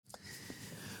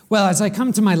Well, as I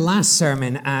come to my last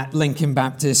sermon at Lincoln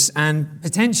Baptist, and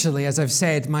potentially, as I've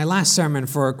said, my last sermon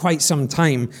for quite some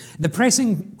time, the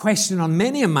pressing question on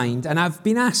many a mind, and I've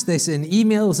been asked this in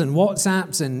emails and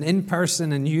WhatsApps and in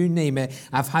person and you name it,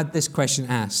 I've had this question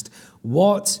asked: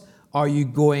 what are you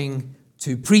going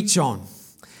to preach on?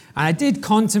 And I did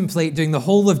contemplate doing the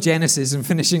whole of Genesis and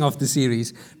finishing off the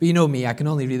series, but you know me, I can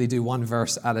only really do one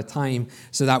verse at a time,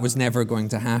 so that was never going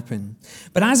to happen.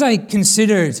 But as I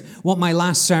considered what my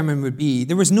last sermon would be,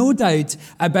 there was no doubt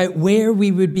about where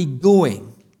we would be going.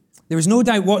 There was no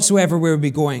doubt whatsoever where we'll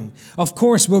be going. Of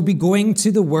course, we'll be going to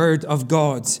the Word of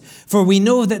God. For we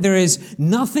know that there is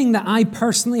nothing that I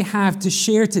personally have to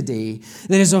share today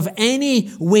that is of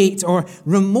any weight or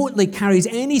remotely carries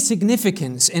any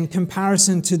significance in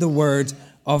comparison to the Word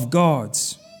of God.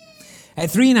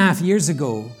 3.5 years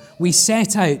ago, we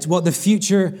set out what the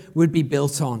future would be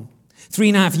built on.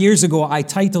 3.5 years ago, I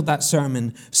titled that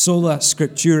sermon, Sola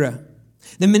Scriptura.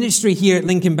 The ministry here at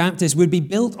Lincoln Baptist would be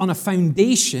built on a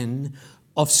foundation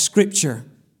of Scripture.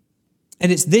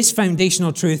 And it's this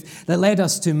foundational truth that led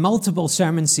us to multiple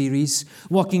sermon series,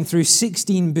 walking through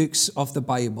 16 books of the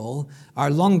Bible, our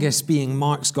longest being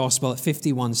Mark's Gospel at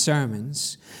 51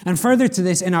 sermons. And further to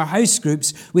this, in our house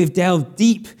groups, we've delved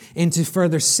deep into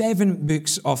further 7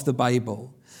 books of the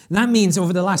Bible. That means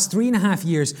over the last 3.5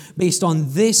 years, based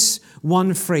on this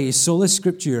one phrase, Sola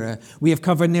Scriptura, we have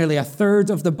covered nearly a third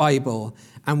of the Bible,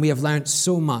 and we have learned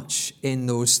so much in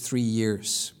those 3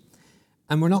 years.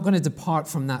 And we're not going to depart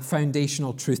from that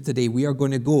foundational truth today. We are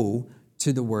going to go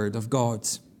to the Word of God.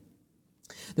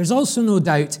 There's also no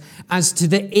doubt as to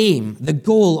the aim, the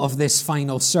goal of this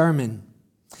final sermon.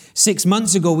 6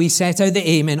 months ago, we set out the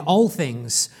aim in all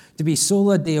things to be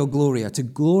sola Deo Gloria, to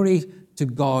glory to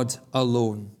God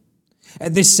alone.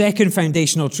 This second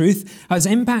foundational truth has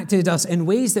impacted us in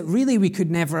ways that really we could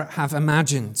never have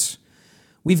imagined.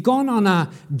 We've gone on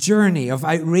a journey of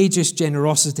outrageous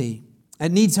generosity.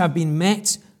 Needs have been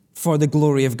met for the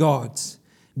glory of God.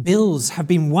 Bills have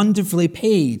been wonderfully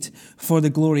paid for the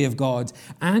glory of God.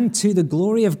 And to the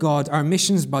glory of God, our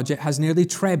missions budget has nearly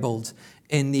trebled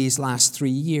in these last 3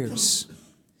 years.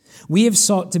 We have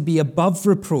sought to be above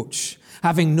reproach,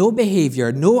 having no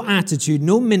behavior, no attitude,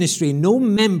 no ministry, no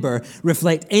member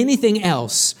reflect anything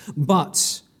else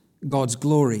but God's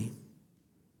glory.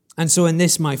 And so in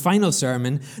this, my final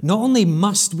sermon, not only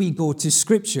must we go to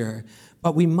Scripture,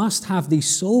 but we must have the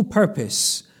sole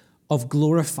purpose of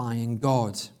glorifying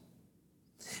God.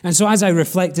 And so as I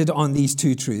reflected on these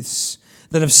two truths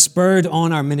that have spurred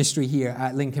on our ministry here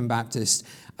at Lincoln Baptist,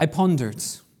 I pondered,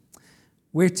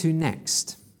 where to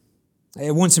next?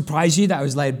 It won't surprise you that I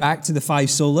was led back to the 5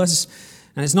 solas.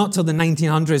 And it's not till the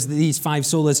 1900s that these 5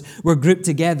 solas were grouped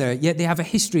together, yet they have a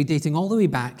history dating all the way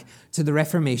back to the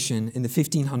Reformation in the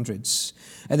 1500s.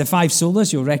 The 5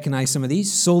 solas, you'll recognize some of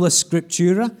these. Sola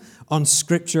Scriptura, on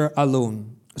Scripture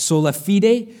alone. Sola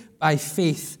Fide, by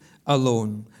faith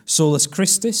alone. Solus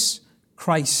Christus,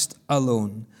 Christ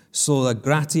alone. Sola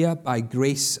Gratia, by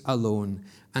grace alone.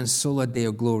 And Sola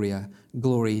Deo Gloria,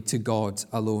 glory to God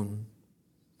alone.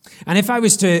 And if I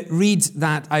was to read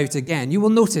that out again, you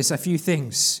will notice a few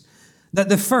things. That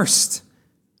the first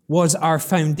was our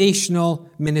foundational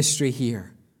ministry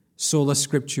here, Sola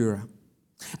Scriptura.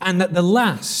 And that the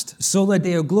last, Sola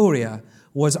Deo Gloria,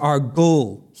 was our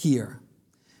goal here.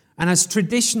 And as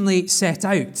traditionally set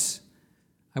out,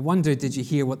 I wonder, did you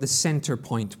hear what the center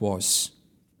point was?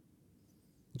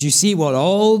 Do you see what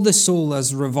all the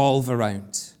solas revolve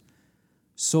around?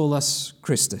 Solus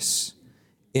Christus.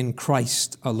 In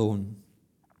Christ alone.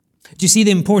 Do you see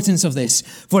the importance of this?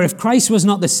 For if Christ was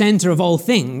not the center of all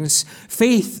things,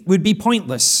 faith would be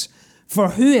pointless. For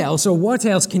who else or what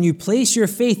else can you place your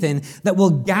faith in that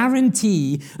will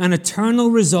guarantee an eternal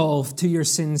resolve to your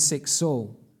sin-sick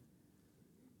soul?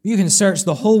 You can search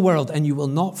the whole world and you will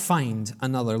not find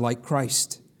another like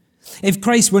Christ. If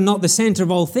Christ were not the center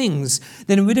of all things,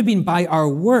 then it would have been by our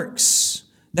works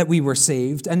that we were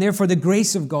saved, and therefore the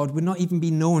grace of God would not even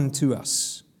be known to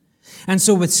us. And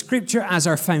so with Scripture as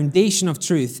our foundation of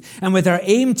truth, and with our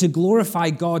aim to glorify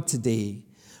God today,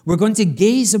 we're going to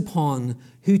gaze upon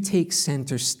who takes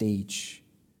center stage.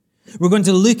 We're going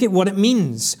to look at what it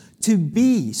means to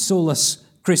be solus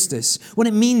Christus, what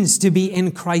it means to be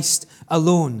in Christ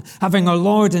alone, having our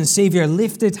Lord and Savior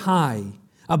lifted high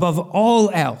above all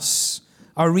else,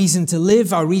 our reason to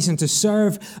live, our reason to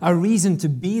serve, our reason to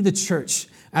be the church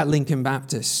at Lincoln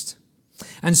Baptist.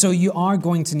 And so you are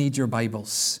going to need your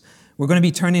Bibles. We're going to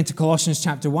be turning to Colossians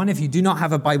chapter 1. If you do not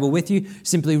have a Bible with you,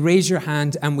 simply raise your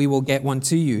hand and we will get one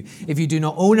to you. If you do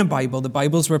not own a Bible, the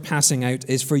Bibles we're passing out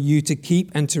is for you to keep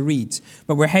and to read.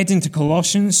 But we're heading to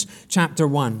Colossians chapter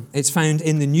 1. It's found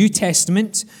in the New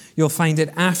Testament. You'll find it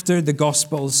after the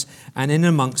Gospels and in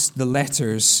amongst the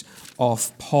letters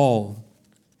of Paul.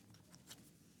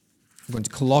 We're going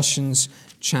to Colossians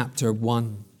chapter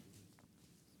 1.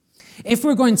 If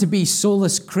we're going to be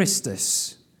solus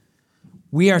Christus,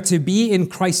 we are to be in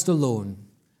Christ alone,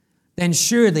 then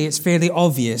surely it's fairly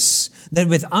obvious that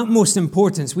with utmost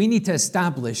importance, we need to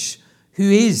establish who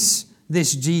is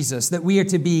this Jesus that we are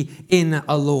to be in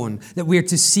alone, that we are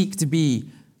to seek to be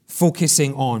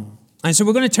focusing on. And so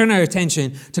we're going to turn our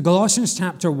attention to Colossians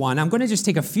chapter 1. I'm going to just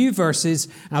take a few verses,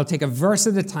 and I'll take a verse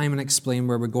at a time and explain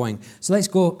where we're going. So let's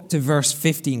go to verse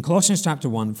 15. Colossians chapter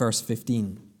 1, verse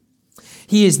 15.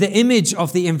 He is the image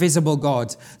of the invisible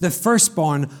God, the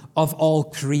firstborn of all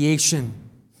creation.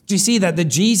 Do you see that? That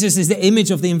Jesus is the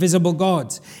image of the invisible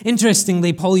God.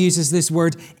 Interestingly, Paul uses this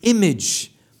word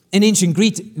image. In ancient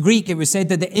Greek, it was said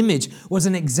that the image was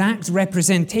an exact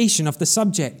representation of the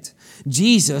subject.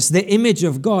 Jesus, the image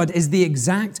of God, is the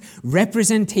exact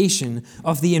representation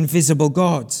of the invisible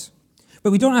God. But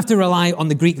we don't have to rely on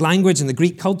the Greek language and the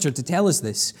Greek culture to tell us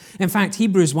this. In fact,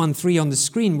 Hebrews 1:3 on the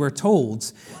screen, we're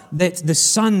told that the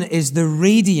Son is the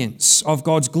radiance of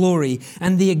God's glory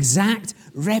and the exact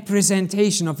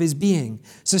representation of his being,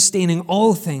 sustaining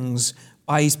all things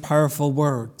by his powerful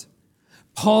word.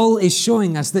 Paul is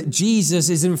showing us that Jesus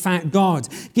is in fact God,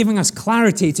 giving us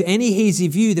clarity to any hazy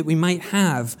view that we might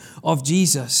have of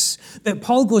Jesus. But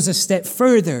Paul goes a step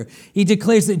further. He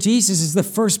declares that Jesus is the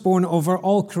firstborn over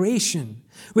all creation,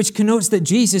 which connotes that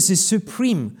Jesus is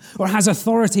supreme or has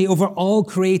authority over all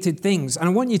created things. And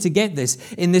I want you to get this.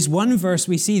 In this one verse,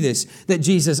 we see this, that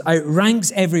Jesus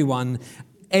outranks everyone,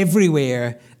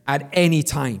 everywhere, at any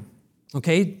time.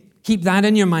 Okay? Keep that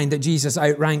in your mind, that Jesus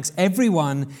outranks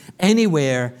everyone,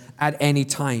 anywhere, at any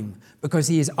time, because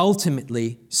he is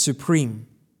ultimately supreme.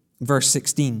 Verse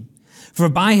 16. For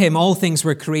by him all things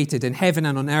were created in heaven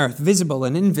and on earth, visible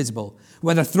and invisible,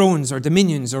 whether thrones or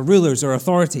dominions or rulers or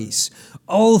authorities.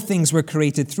 All things were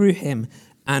created through him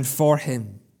and for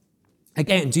him.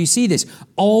 Again, do you see this?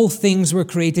 All things were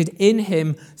created in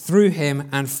him, through him,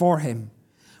 and for him.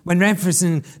 When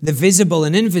referencing the visible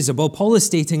and invisible, Paul is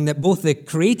stating that both the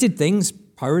created things,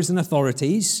 powers and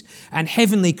authorities, and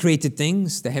heavenly created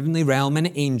things, the heavenly realm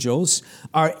and angels,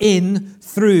 are in,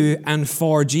 through, and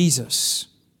for Jesus.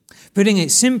 Putting it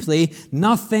simply,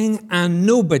 nothing and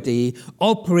nobody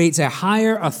operates a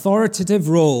higher authoritative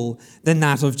role than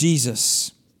that of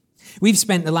Jesus. We've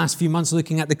spent the last few months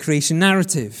looking at the creation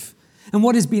narrative. And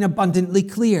what has been abundantly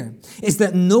clear is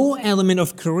that no element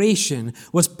of creation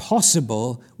was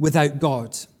possible without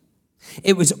God.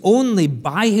 It was only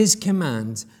by his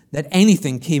command that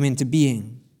anything came into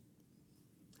being.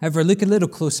 However, look a little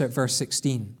closer at verse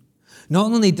 16. Not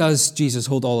only does Jesus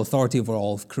hold all authority over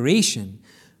all of creation,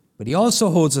 but he also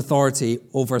holds authority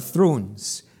over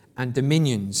thrones and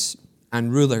dominions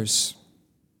and rulers.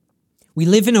 We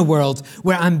live in a world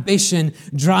where ambition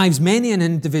drives many an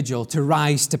individual to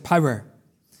rise to power.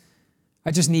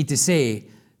 I just need to say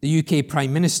the UK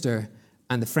Prime Minister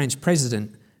and the French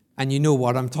President, and you know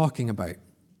what I'm talking about.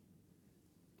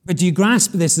 But do you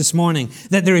grasp this morning,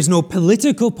 that there is no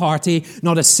political party,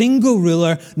 not a single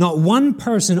ruler, not one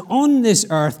person on this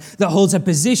earth that holds a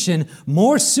position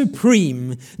more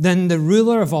supreme than the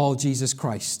ruler of all, Jesus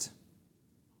Christ?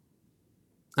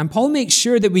 And Paul makes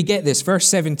sure that we get this, verse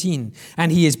 17.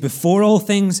 And he is before all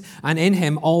things, and in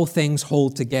him all things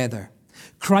hold together.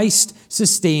 Christ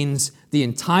sustains the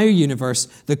entire universe,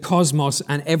 the cosmos,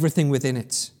 and everything within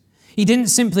it. He didn't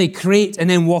simply create and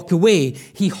then walk away.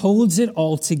 He holds it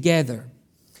all together.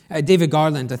 David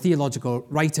Garland, a theological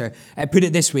writer, put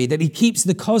it this way, that he keeps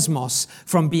the cosmos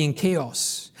from being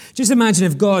chaos. Just imagine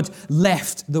if God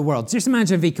left the world. Just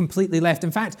imagine if he completely left.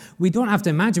 In fact, we don't have to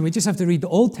imagine. We just have to read the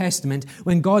Old Testament.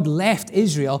 When God left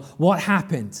Israel, what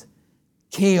happened?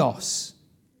 Chaos.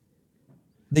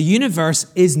 The universe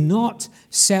is not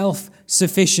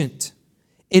self-sufficient.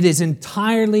 It is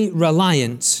entirely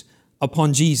reliant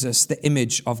upon Jesus, the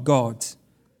image of God.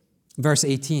 Verse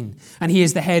 18, and he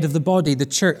is the head of the body, the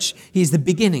church. He is the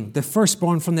beginning, the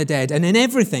firstborn from the dead, and in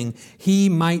everything he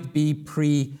might be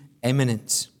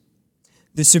preeminent.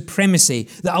 The supremacy,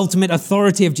 the ultimate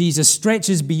authority of Jesus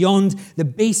stretches beyond the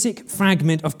basic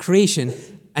fragment of creation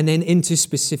and then into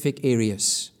specific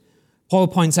areas. Paul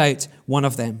points out one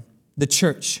of them, the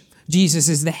church. Jesus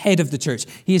is the head of the church.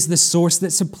 He is the source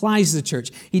that supplies the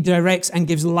church. He directs and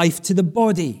gives life to the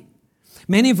body.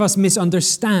 Many of us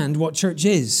misunderstand what church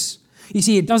is. You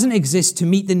see, it doesn't exist to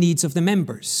meet the needs of the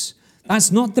members.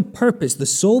 That's not the purpose. The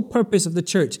sole purpose of the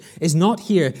church is not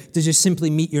here to just simply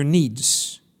meet your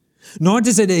needs. Nor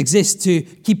does it exist to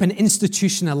keep an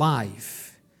institution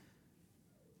alive.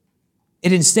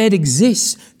 It instead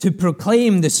exists to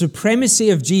proclaim the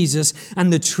supremacy of Jesus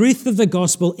and the truth of the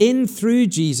gospel in through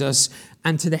Jesus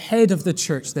and to the head of the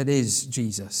church that is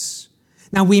Jesus.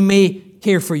 Now, we may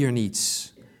care for your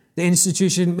needs. The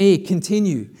institution may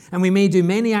continue, and we may do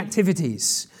many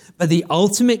activities, but the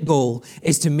ultimate goal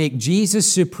is to make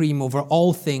Jesus supreme over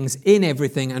all things, in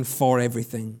everything, and for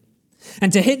everything.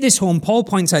 And to hit this home, Paul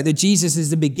points out that Jesus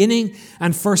is the beginning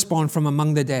and firstborn from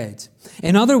among the dead.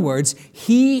 In other words,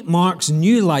 he marks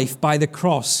new life by the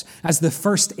cross as the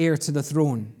first heir to the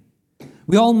throne.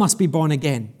 We all must be born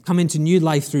again, come into new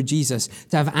life through Jesus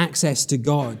to have access to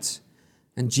God.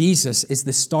 And Jesus is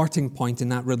the starting point in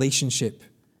that relationship.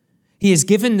 He is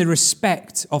given the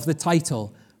respect of the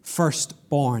title,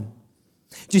 firstborn.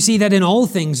 Do you see that in all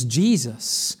things,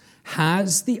 Jesus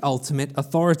has the ultimate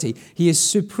authority? He is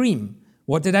supreme.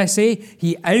 What did I say?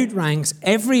 He outranks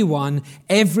everyone,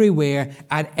 everywhere,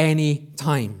 at any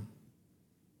time.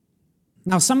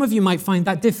 Now, some of you might find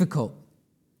that difficult.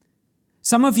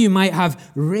 Some of you might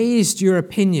have raised your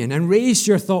opinion and raised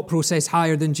your thought process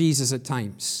higher than Jesus at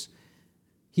times.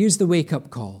 Here's the wake-up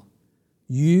call.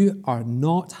 You are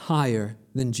not higher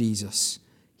than Jesus.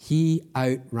 He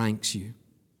outranks you.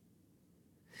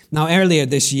 Now, earlier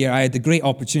this year, I had the great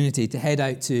opportunity to head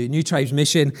out to New Tribes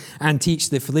Mission and teach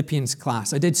the Philippians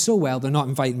class. I did so well, they're not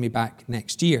inviting me back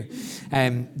next year.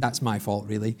 That's my fault,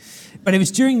 really. But it was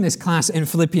during this class in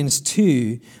Philippians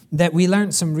 2 that we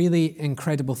learned some really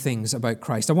incredible things about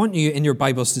Christ. I want you in your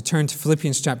Bibles to turn to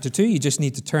Philippians chapter 2. You just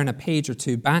need to turn a page or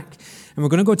two back. And we're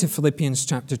going to go to Philippians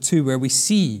chapter 2, where we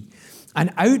see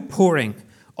an outpouring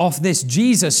of this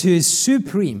Jesus who is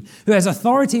supreme, who has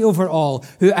authority over all,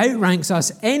 who outranks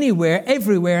us anywhere,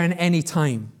 everywhere, and any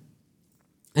time.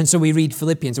 And so we read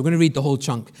Philippians. We're going to read the whole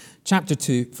chunk. Chapter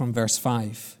 2 from verse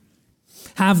 5.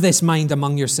 Have this mind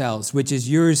among yourselves, which is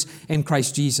yours in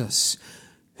Christ Jesus,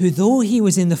 who though he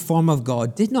was in the form of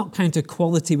God, did not count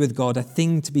equality with God a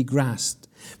thing to be grasped,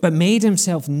 but made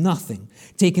himself nothing,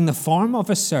 taking the form of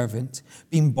a servant,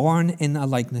 being born in the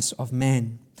likeness of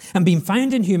men. And being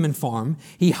found in human form,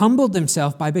 he humbled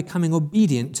himself by becoming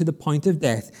obedient to the point of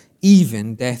death,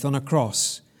 even death on a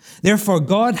cross. Therefore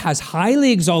God has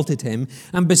highly exalted him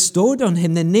and bestowed on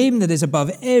him the name that is above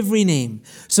every name,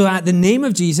 so that at the name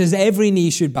of Jesus every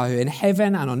knee should bow in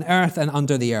heaven and on earth and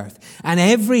under the earth, and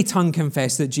every tongue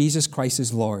confess that Jesus Christ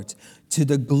is Lord, to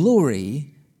the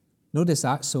glory, notice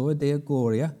that, so Deo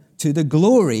Gloria, to the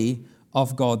glory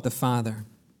of God the Father.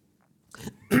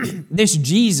 This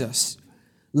Jesus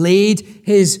laid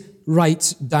his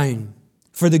rights down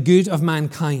for the good of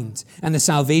mankind and the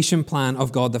salvation plan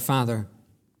of God the Father.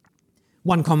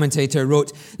 One commentator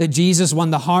wrote that Jesus won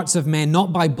the hearts of men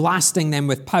not by blasting them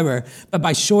with power, but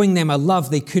by showing them a love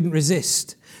they couldn't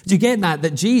resist. Do you get that?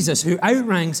 That Jesus, who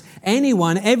outranks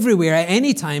anyone, everywhere, at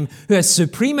any time, who has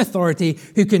supreme authority,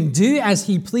 who can do as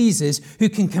he pleases, who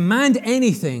can command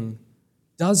anything,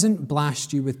 doesn't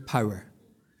blast you with power.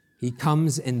 He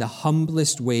comes in the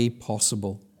humblest way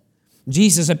possible.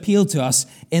 Jesus appealed to us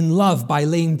in love by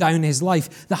laying down his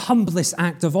life, the humblest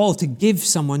act of all, to give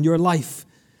someone your life.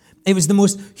 It was the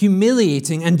most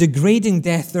humiliating and degrading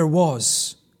death there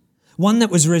was, one that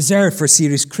was reserved for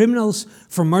serious criminals,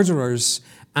 for murderers,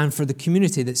 and for the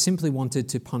community that simply wanted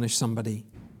to punish somebody.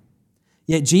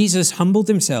 Yet Jesus humbled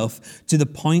himself to the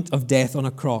point of death on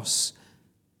a cross.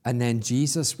 And then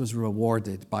Jesus was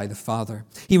rewarded by the Father.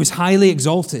 He was highly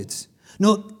exalted.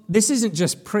 No, this isn't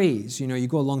just praise. You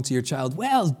go along to your child,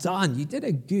 well done, you did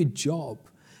a good job.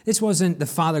 This wasn't the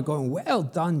Father going, well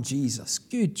done, Jesus,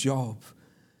 good job.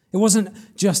 It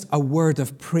wasn't just a word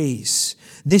of praise.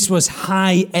 This was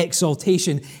high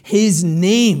exaltation. His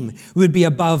name would be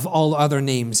above all other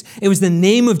names. It was the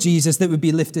name of Jesus that would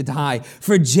be lifted high.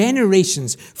 For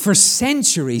generations, for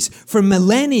centuries, for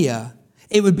millennia,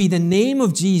 it would be the name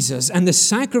of Jesus and the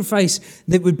sacrifice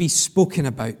that would be spoken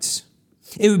about.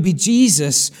 It would be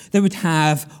Jesus that would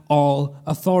have all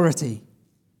authority.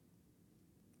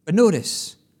 But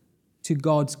notice, to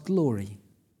God's glory.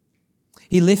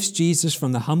 He lifts Jesus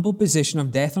from the humble position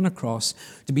of death on a cross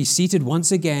to be seated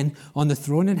once again on the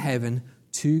throne in heaven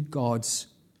to God's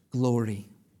glory.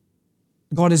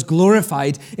 God is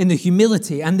glorified in the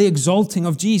humility and the exalting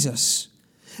of Jesus.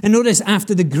 And notice,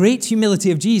 after the great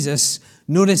humility of Jesus,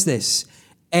 notice this,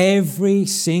 every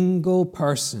single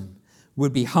person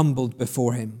would be humbled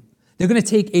before him. They're going to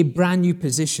take a brand new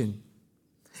position.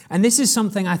 And this is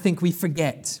something I think we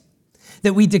forget.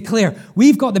 that we declare,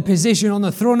 we've got the position on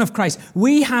the throne of Christ.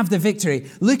 We have the victory.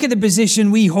 Look at the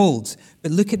position we hold.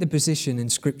 But look at the position in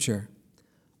Scripture.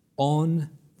 On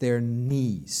their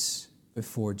knees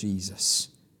before Jesus.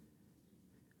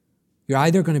 You're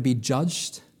either going to be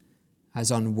judged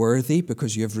as unworthy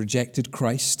because you have rejected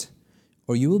Christ,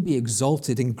 or you will be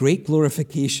exalted in great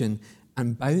glorification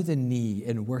and bow the knee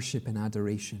in worship and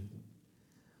adoration.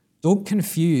 Don't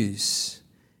confuse.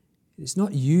 It's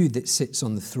not you that sits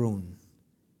on the throne.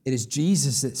 It is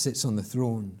Jesus that sits on the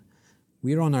throne.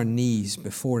 We're on our knees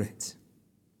before it.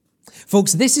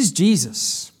 Folks, this is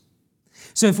Jesus.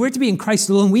 So if we're to be in Christ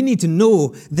alone, we need to know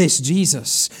this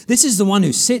Jesus. This is the one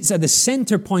who sits at the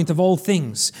center point of all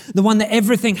things, the one that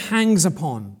everything hangs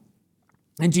upon.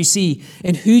 And you see,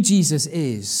 in who Jesus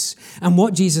is and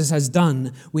what Jesus has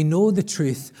done, we know the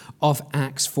truth of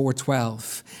Acts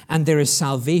 4:12. And there is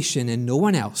salvation in no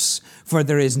one else, for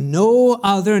there is no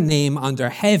other name under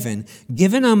heaven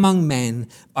given among men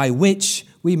by which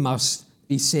we must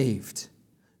be saved.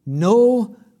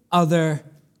 No other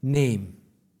name.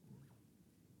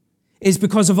 It's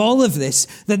because of all of this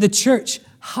that the church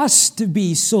has to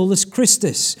be solus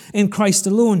Christus, in Christ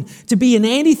alone. To be in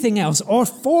anything else or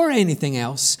for anything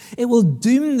else, it will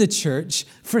doom the church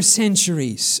for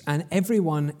centuries and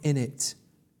everyone in it.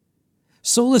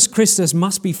 Solus Christus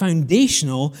must be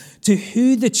foundational to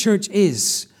who the church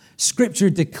is. Scripture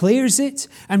declares it,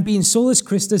 and being solus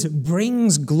Christus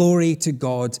brings glory to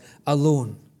God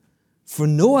alone. For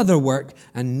no other work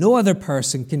and no other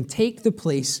person can take the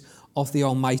place of the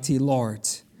Almighty Lord.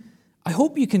 I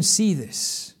hope you can see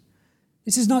this.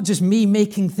 This is not just me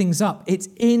making things up. It's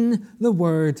in the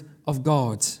Word of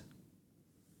God.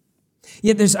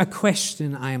 Yet there's a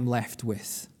question I am left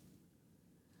with.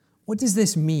 What does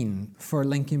this mean for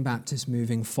Lincoln Baptist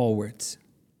moving forward?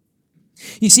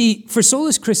 You see, for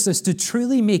Solus Christus to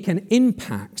truly make an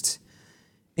impact,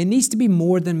 it needs to be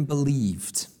more than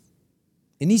believed.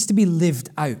 It needs to be lived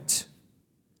out.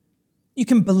 You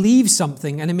can believe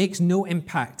something and it makes no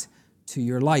impact to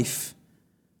your life.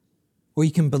 Or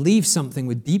you can believe something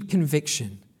with deep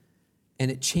conviction and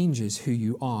it changes who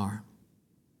you are.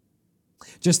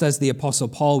 Just as the Apostle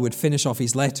Paul would finish off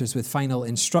his letters with final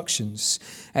instructions,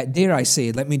 dare I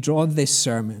say, let me draw this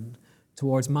sermon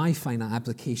towards my final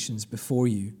applications before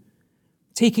you.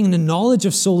 Taking the knowledge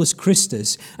of Solus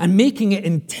Christus and making it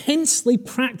intensely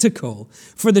practical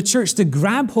for the church to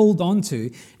grab hold onto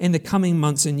in the coming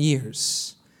months and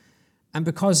years. And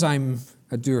because I'm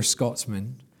a dour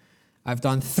Scotsman, I've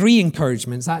done 3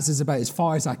 encouragements, that's about as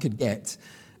far as I could get,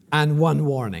 and 1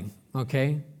 warning,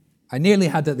 okay? I nearly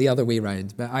had it the other way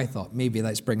around, but I thought maybe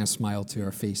let's bring a smile to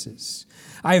our faces.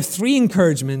 I have 3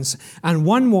 encouragements and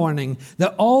 1 warning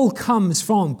that all comes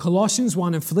from Colossians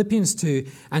 1 and Philippians 2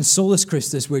 and Solus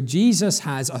Christus, where Jesus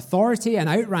has authority and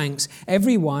outranks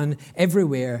everyone,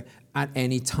 everywhere, at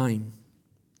any time.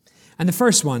 And the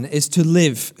first one is to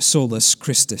live Solus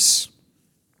Christus.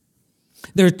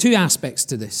 There are 2 aspects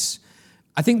to this.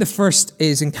 I think the first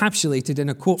is encapsulated in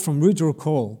a quote from Rudolf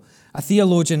Cole, a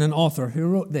theologian and author, who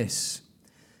wrote this: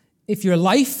 "If your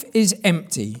life is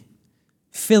empty,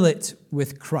 fill it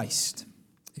with Christ."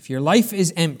 If your life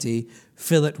is empty,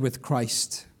 fill it with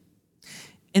Christ.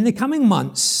 In the coming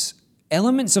months,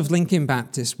 elements of Lincoln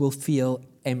Baptist will feel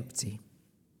empty.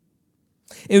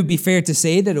 It would be fair to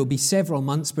say that it will be several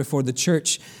months before the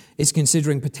church is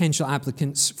considering potential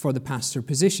applicants for the pastor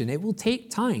position. It will take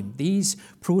time. These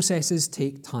processes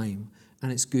take time,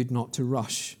 and it's good not to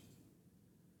rush.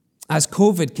 As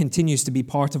COVID continues to be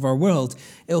part of our world,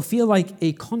 it'll feel like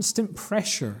a constant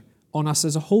pressure on us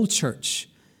as a whole church.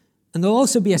 And there'll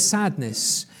also be a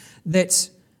sadness that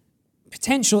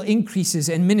potential increases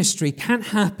in ministry can't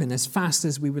happen as fast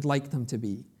as we would like them to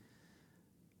be.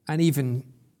 And even,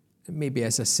 maybe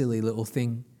as a silly little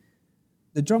thing,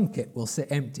 the drum kit will sit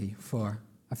empty for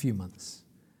a few months.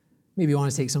 Maybe you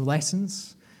want to take some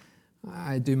lessons.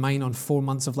 I do mine on 4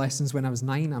 months of lessons when I was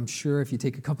 9. I'm sure if you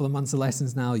take a couple of months of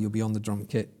lessons now, you'll be on the drum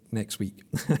kit next week.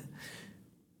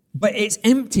 But it's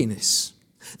emptiness.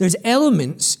 There's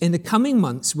elements in the coming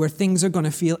months where things are going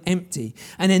to feel empty.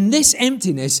 And in this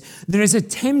emptiness, there is a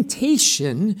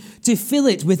temptation to fill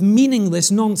it with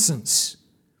meaningless nonsense.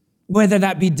 Whether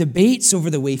that be debates over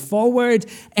the way forward,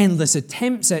 endless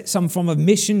attempts at some form of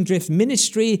mission-drift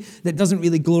ministry that doesn't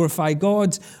really glorify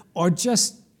God, or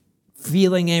just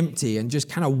feeling empty and just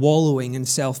kind of wallowing in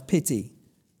self-pity.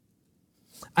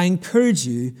 I encourage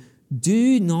you,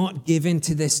 do not give in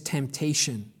to this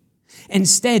temptation.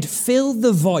 Instead, fill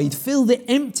the void, fill the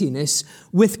emptiness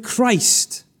with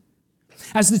Christ.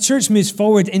 As the church moves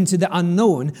forward into the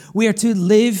unknown, we are to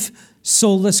live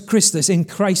Solus Christus, in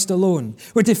Christ alone.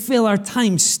 We're to fill our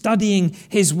time studying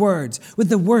his word, with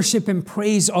the worship and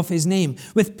praise of his name,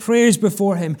 with prayers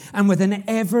before him, and with an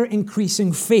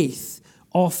ever-increasing faith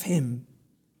of him.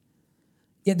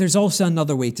 Yet there's also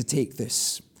another way to take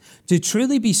this. To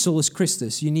truly be Solus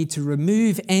Christus, you need to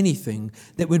remove anything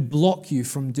that would block you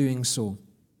from doing so.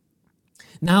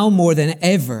 Now more than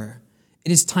ever,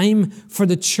 it is time for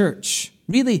the church.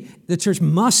 Really, the church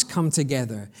must come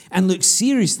together and look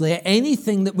seriously at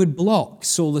anything that would block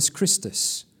Solus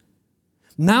Christus.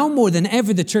 Now more than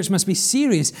ever, the church must be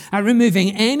serious at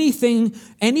removing anything,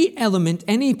 any element,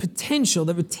 any potential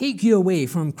that would take you away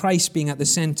from Christ being at the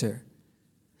center.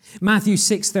 Matthew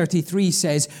 6:33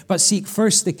 says, "But seek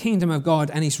first the kingdom of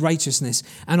God and his righteousness,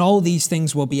 and all these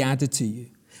things will be added to you."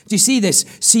 Do you see this?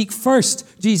 Seek first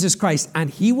Jesus Christ, and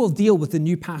he will deal with the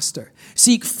new pastor.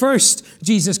 Seek first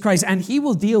Jesus Christ, and he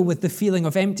will deal with the feeling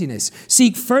of emptiness.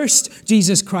 Seek first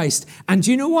Jesus Christ, and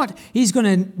do you know what? He's going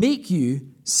to make you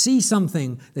see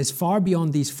something that's far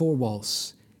beyond these four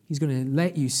walls. He's going to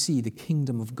let you see the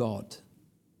kingdom of God.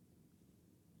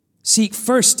 Seek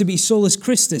first to be Solus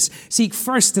Christus. Seek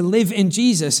first to live in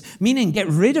Jesus, meaning get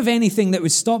rid of anything that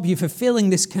would stop you fulfilling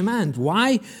this command.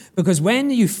 Why? Because when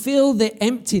you fill the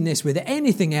emptiness with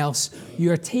anything else,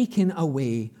 you are taken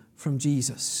away from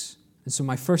Jesus. And so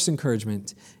my first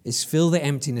encouragement is fill the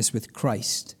emptiness with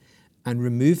Christ and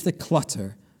remove the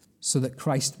clutter so that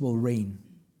Christ will reign.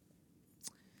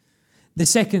 The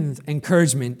second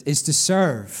encouragement is to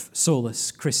serve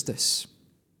Solus Christus.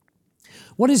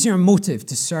 What is your motive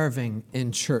to serving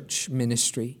in church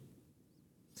ministry?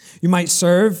 You might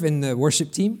serve in the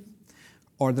worship team,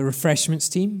 or the refreshments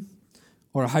team,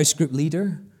 or a house group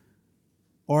leader,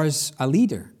 or as a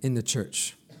leader in the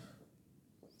church.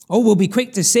 Oh, we'll be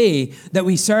quick to say that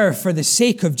we serve for the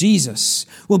sake of Jesus.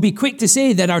 We'll be quick to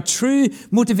say that our true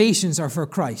motivations are for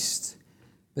Christ.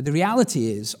 But the reality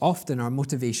is, often our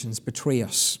motivations betray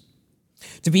us.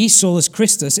 To be Solus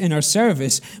Christus in our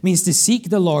service means to seek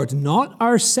the Lord, not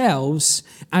ourselves,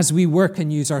 as we work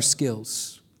and use our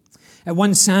skills. At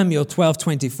 1 Samuel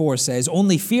 12:24 says,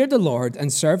 "Only fear the Lord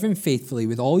and serve him faithfully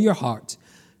with all your heart,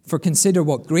 for consider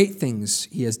what great things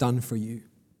he has done for you."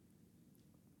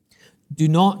 Do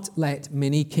not let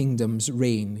many kingdoms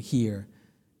reign here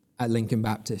at Lincoln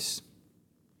Baptist.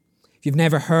 If you've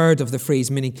never heard of the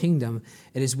phrase many kingdom,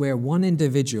 it is where one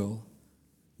individual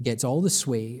gets all the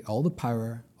sway, all the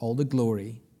power, all the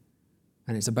glory,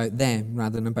 and it's about them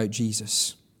rather than about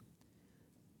Jesus.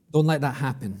 Don't let that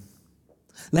happen.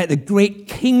 Let the great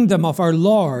kingdom of our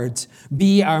Lord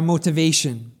be our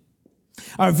motivation.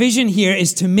 Our vision here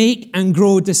is to make and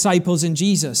grow disciples in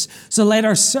Jesus. So let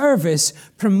our service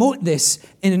promote this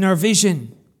in our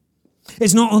vision.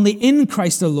 It's not only in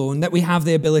Christ alone that we have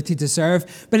the ability to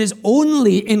serve, but it's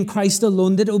only in Christ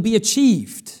alone that it will be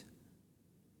achieved.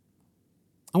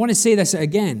 I want to say this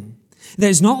again. That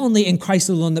it's not only in Christ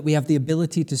alone that we have the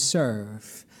ability to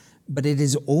serve, but it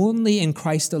is only in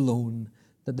Christ alone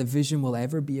that the vision will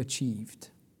ever be achieved.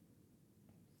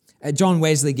 John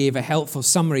Wesley gave a helpful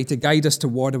summary to guide us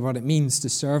toward what it means to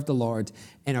serve the Lord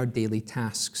in our daily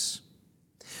tasks.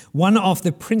 One of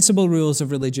the principal rules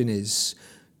of religion is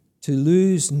to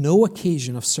lose no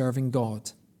occasion of serving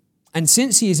God. And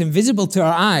since he is invisible to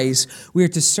our eyes, we are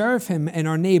to serve him in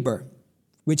our neighbor,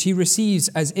 which he receives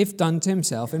as if done to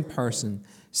himself in person,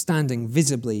 standing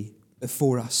visibly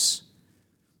before us.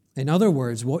 In other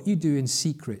words, what you do in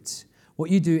secret, what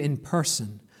you do in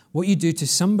person, what you do to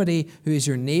somebody who is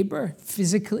your neighbor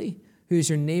physically, who is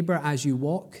your neighbor as you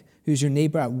walk, who's your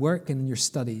neighbor at work and in your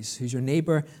studies, who's your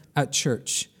neighbor at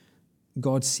church,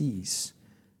 God sees.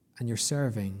 And you're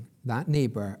serving that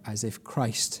neighbor as if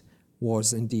Christ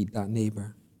was indeed that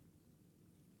neighbor.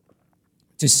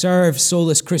 To serve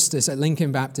Solus Christus at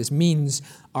Lincoln Baptist means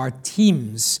our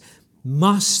teams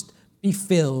must be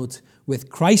filled with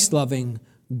Christ-loving,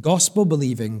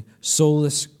 gospel-believing,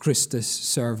 Solus Christus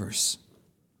servers.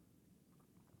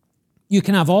 You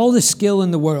can have all the skill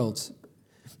in the world.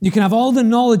 You can have all the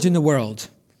knowledge in the world,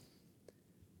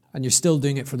 and you're still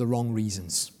doing it for the wrong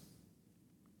reasons.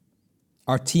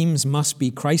 Our teams must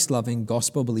be Christ-loving,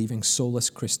 gospel-believing,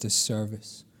 Solus Christus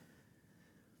service.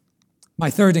 My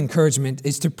third encouragement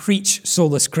is to preach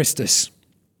Solus Christus.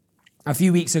 A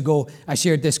few weeks ago, I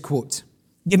shared this quote.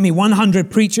 "Give me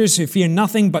 100 preachers who fear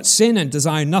nothing but sin and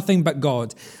desire nothing but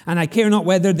God, and I care not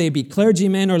whether they be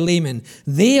clergymen or laymen.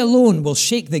 They alone will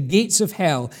shake the gates of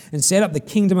hell and set up the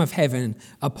kingdom of heaven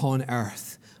upon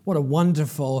earth." What a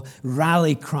wonderful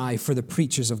rally cry for the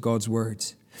preachers of God's word.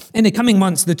 In the coming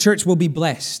months, the church will be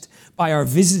blessed by our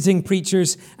visiting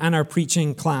preachers and our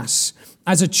preaching class.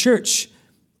 As a church,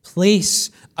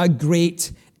 place a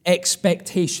great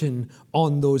expectation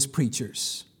on those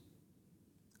preachers.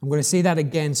 I'm going to say that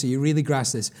again so you really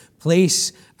grasp this.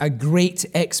 Place a great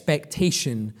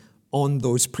expectation on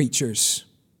those preachers.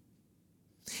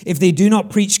 If they do not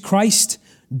preach Christ,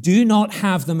 do not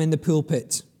have them in the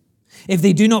pulpit. If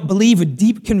they do not believe with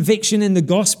deep conviction in the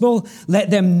gospel, let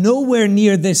them nowhere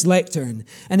near this lectern.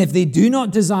 And if they do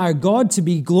not desire God to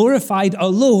be glorified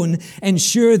alone,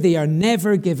 ensure they are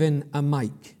never given a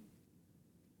mic.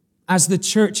 As the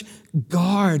church,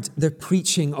 guard the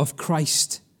preaching of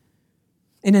Christ.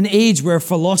 In an age where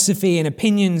philosophy and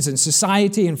opinions and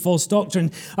society and false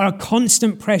doctrine are a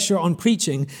constant pressure on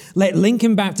preaching, let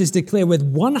Lincoln Baptist declare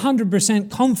with 100%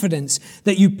 confidence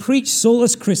that you preach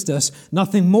solus Christus,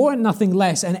 nothing more and nothing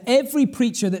less, and every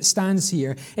preacher that stands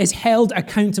here is held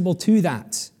accountable to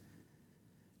that.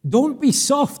 Don't be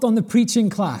soft on the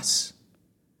preaching class.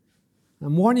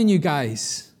 I'm warning you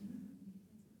guys.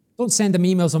 Don't send them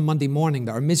emails on Monday morning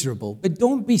that are miserable, but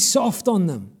don't be soft on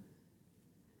them.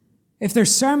 If their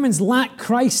sermons lack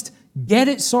Christ, get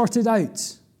it sorted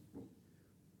out.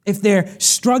 If they're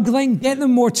struggling, get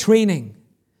them more training.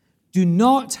 Do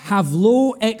not have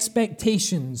low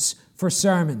expectations for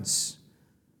sermons.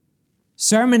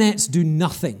 Sermonettes do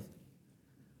nothing.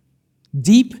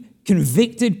 Deep,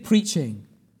 convicted preaching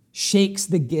shakes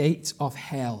the gate of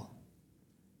hell.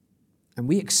 And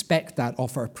we expect that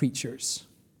of our preachers.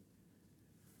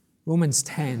 Romans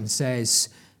 10 says,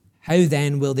 how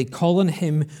then will they call on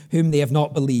him whom they have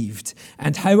not believed?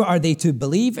 And how are they to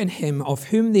believe in him of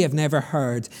whom they have never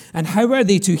heard? And how are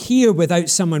they to hear without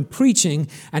someone preaching?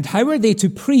 And how are they to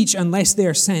preach unless they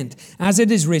are sent? As it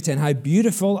is written, how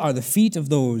beautiful are the feet of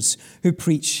those who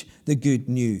preach the good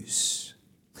news.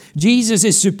 Jesus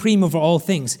is supreme over all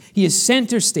things. He is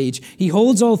center stage. He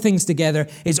holds all things together.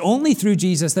 It's only through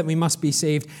Jesus that we must be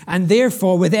saved. And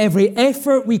therefore, with every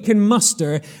effort we can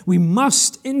muster, we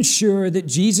must ensure that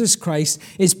Jesus Christ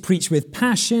is preached with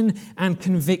passion and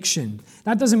conviction.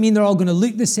 That doesn't mean they're all going to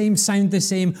look the same, sound the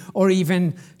same, or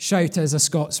even shout as a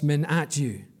Scotsman at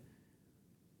you.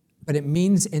 But it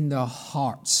means in their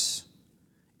hearts,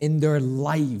 in their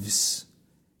lives,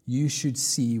 you should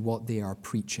see what they are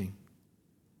preaching.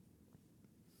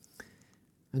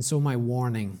 And so my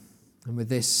warning, and with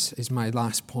this is my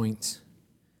last point,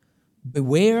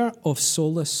 beware of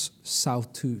solus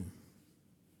sautu.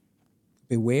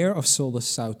 Beware of solus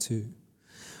sautu.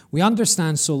 We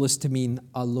understand solus to mean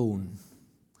alone.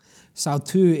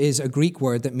 Sautu is a Greek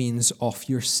word that means of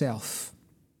yourself.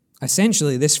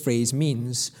 Essentially, this phrase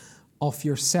means of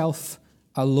yourself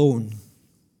alone.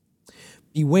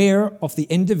 Beware of the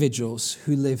individuals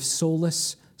who live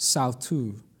solus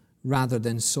sautu rather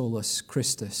than solus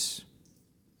Christus.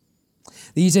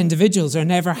 These individuals are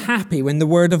never happy when the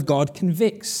word of God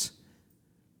convicts.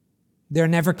 They're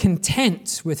never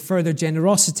content with further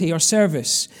generosity or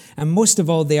service. And most of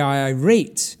all, they are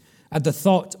irate at the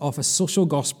thought of a social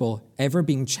gospel ever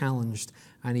being challenged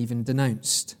and even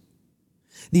denounced.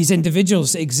 These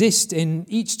individuals exist in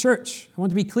each church. I want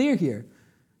to be clear here.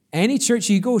 Any church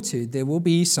you go to, there will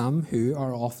be some who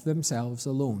are off themselves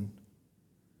alone.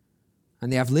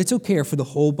 And they have little care for the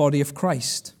whole body of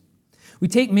Christ. We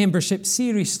take membership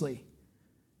seriously.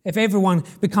 If everyone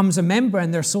becomes a member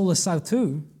and they're solus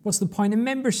sautu, what's the point in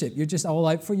membership? You're just all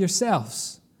out for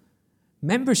yourselves.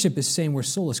 Membership is saying we're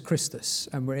solus Christus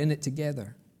and we're in it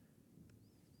together.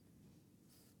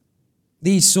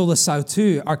 These solus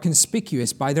sautu are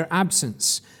conspicuous by their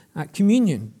absence at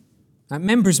communion, at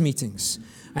members' meetings,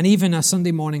 and even a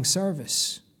Sunday morning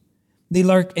service. They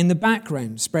lurk in the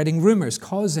background, spreading rumors,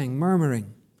 causing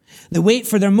murmuring. They wait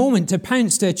for their moment to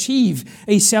pounce to achieve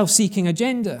a self-seeking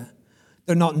agenda.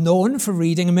 They're not known for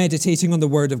reading and meditating on the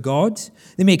Word of God.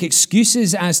 They make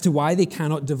excuses as to why they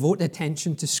cannot devote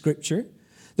attention to Scripture.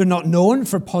 They're not known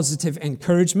for positive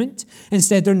encouragement.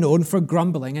 Instead, they're known for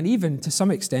grumbling and even, to some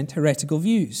extent, heretical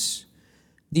views.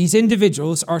 These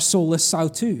individuals are solus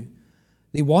sautu.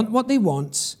 They want what they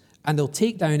want, and they'll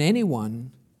take down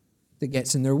anyone that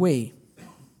gets in their way.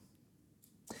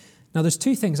 Now, there's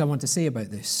two things I want to say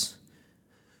about this.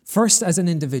 First, as an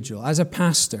individual, as a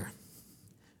pastor,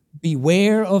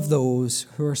 beware of those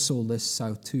who are solus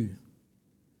sautu.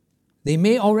 They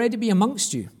may already be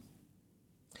amongst you.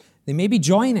 They may be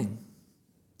joining.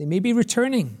 They may be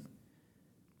returning.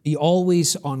 Be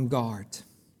always on guard.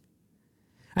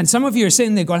 And some of you are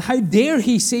sitting there going, how dare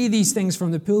he say these things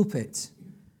from the pulpit?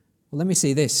 Well, let me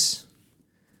say this.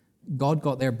 God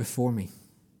got there before me.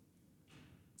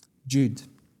 Jude,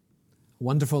 a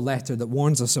wonderful letter that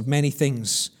warns us of many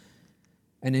things.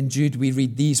 And in Jude we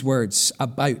read these words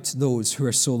about those who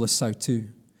are solus sautu.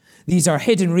 These are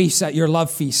hidden reefs at your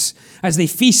love feasts, as they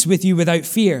feast with you without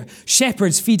fear.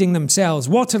 Shepherds feeding themselves,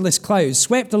 waterless clouds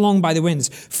swept along by the winds,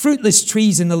 fruitless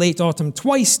trees in the late autumn,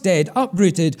 twice dead,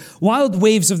 uprooted, wild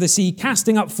waves of the sea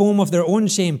casting up foam of their own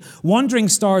shame, wandering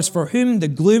stars for whom the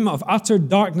gloom of utter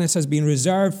darkness has been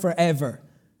reserved forever.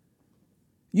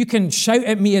 You can shout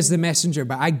at me as the messenger,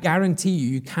 but I guarantee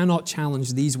you cannot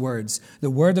challenge these words, the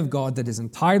word of God that is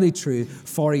entirely true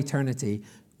for eternity.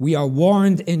 We are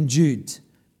warned in Jude.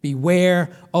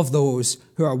 Beware of those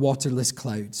who are waterless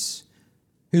clouds,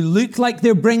 who look like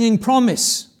they're bringing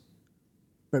promise,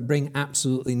 but bring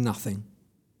absolutely nothing.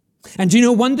 And you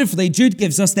know, wonderfully, Jude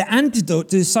gives us the antidote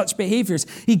to such behaviors.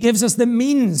 He gives us the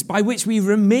means by which we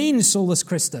remain solus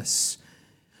Christus.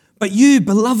 But you,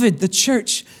 beloved, the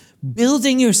church,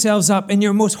 building yourselves up in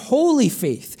your most holy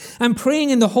faith and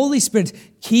praying in the Holy Spirit,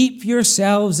 keep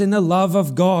yourselves in the love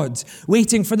of God,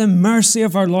 waiting for the mercy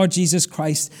of our Lord Jesus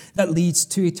Christ that leads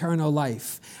to eternal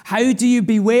life. How do you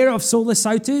beware of solus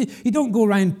autu? You don't go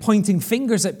around pointing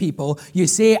fingers at people. You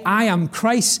say, I am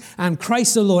Christ and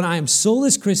Christ alone. I am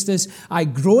solus Christus. I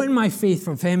grow in my faith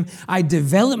from him. I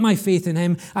develop my faith in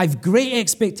him. I have great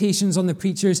expectations on the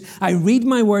preachers. I read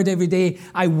my word every day.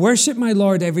 I worship my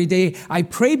Lord every day. I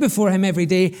pray before him every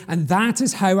day. And that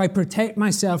is how I protect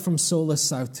myself from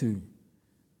solus autu.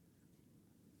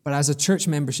 But as a church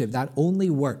membership, that only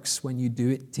works when you do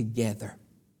it together.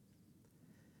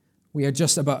 We are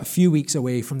just about a few weeks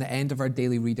away from the end of our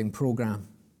daily reading program.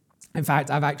 In fact,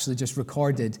 I've actually just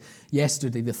recorded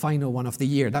yesterday the final one of the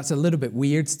year. That's a little bit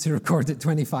weird to record it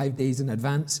 25 days in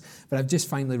advance, but I've just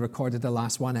finally recorded the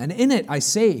last one. And in it, I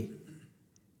say,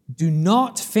 do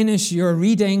not finish your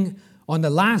reading on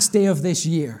the last day of this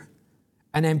year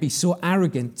and then be so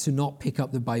arrogant to not pick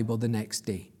up the Bible the next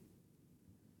day.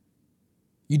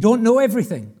 You don't know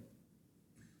everything.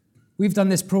 We've done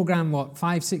this program,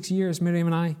 5-6 years, Miriam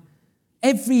and I?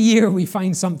 Every year we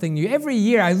find something new. Every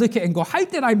year I look at it and go, how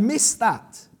did I miss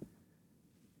that?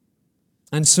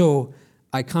 And so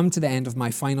I come to the end of my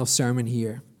final sermon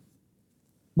here.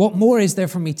 What more is there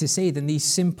for me to say than these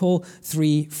simple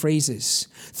 3 phrases?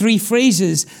 3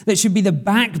 phrases that should be the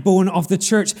backbone of the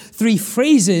church. 3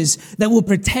 phrases that will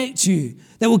protect you,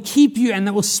 that will keep you, and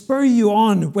that will spur you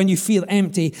on when you feel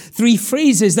empty. 3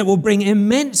 phrases that will bring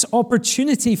immense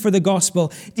opportunity for the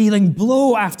gospel, dealing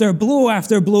blow after blow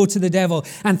after blow to the devil.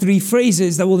 And 3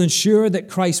 phrases that will ensure that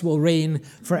Christ will reign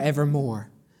forevermore.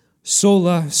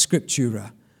 Sola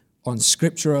Scriptura, on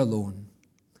Scripture alone.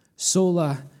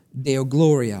 Sola Deo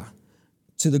Gloria,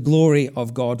 to the glory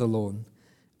of God alone,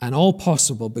 and all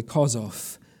possible because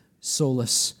of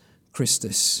solus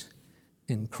Christus,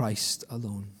 in Christ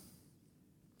alone.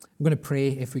 I'm going to pray.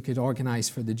 If we could organize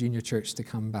for the junior church to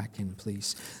come back in,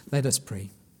 please. Let us pray.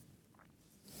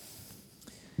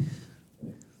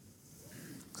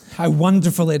 How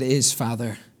wonderful it is,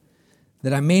 Father,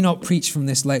 that I may not preach from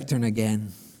this lectern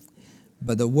again,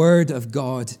 but the word of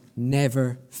God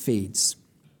never fades.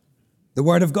 The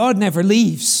word of God never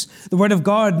leaves. The word of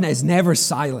God is never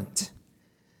silent.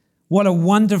 What a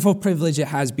wonderful privilege it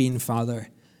has been, Father,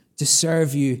 to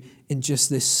serve you in just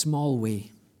this small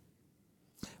way.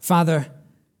 Father,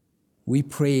 we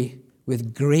pray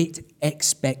with great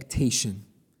expectation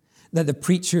that the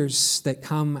preachers that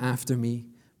come after me,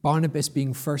 Barnabas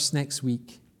being first next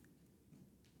week,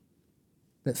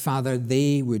 that, Father,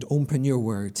 they would open your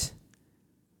word,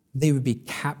 they would be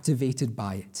captivated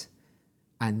by it,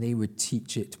 and they would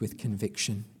teach it with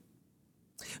conviction.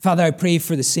 Father, I pray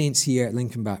for the saints here at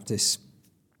Lincoln Baptist.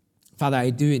 Father, I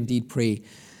do indeed pray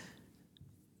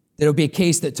there will be a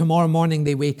case that tomorrow morning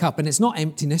they wake up and it's not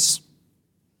emptiness.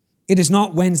 It is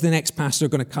not when's the next pastor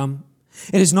going to come.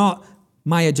 It is not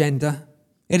my agenda.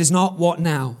 It is not what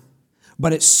now.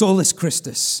 But it's solus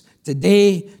Christus.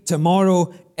 Today,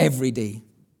 tomorrow, every day.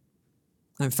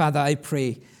 And Father, I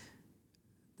pray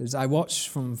that as I watch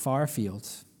from far afield,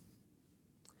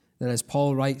 that as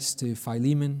Paul writes to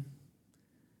Philemon,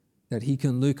 that he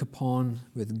can look upon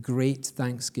with great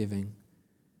thanksgiving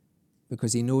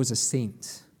because he knows a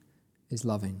saint is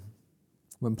loving.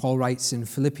 When Paul writes in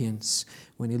Philippians,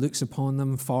 when he looks upon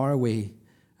them far away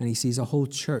and he sees a whole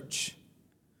church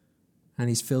and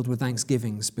he's filled with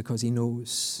thanksgivings because he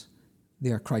knows they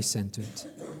are Christ-centered.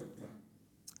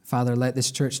 Father, let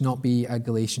this church not be a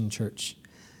Galatian church.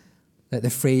 Let the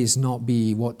phrase not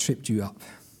be what tripped you up,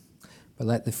 but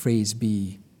let the phrase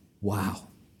be, wow,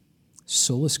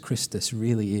 solus Christus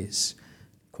really is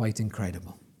quite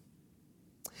incredible.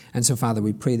 And so, Father,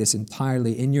 we pray this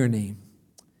entirely in your name.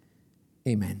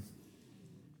 Amen.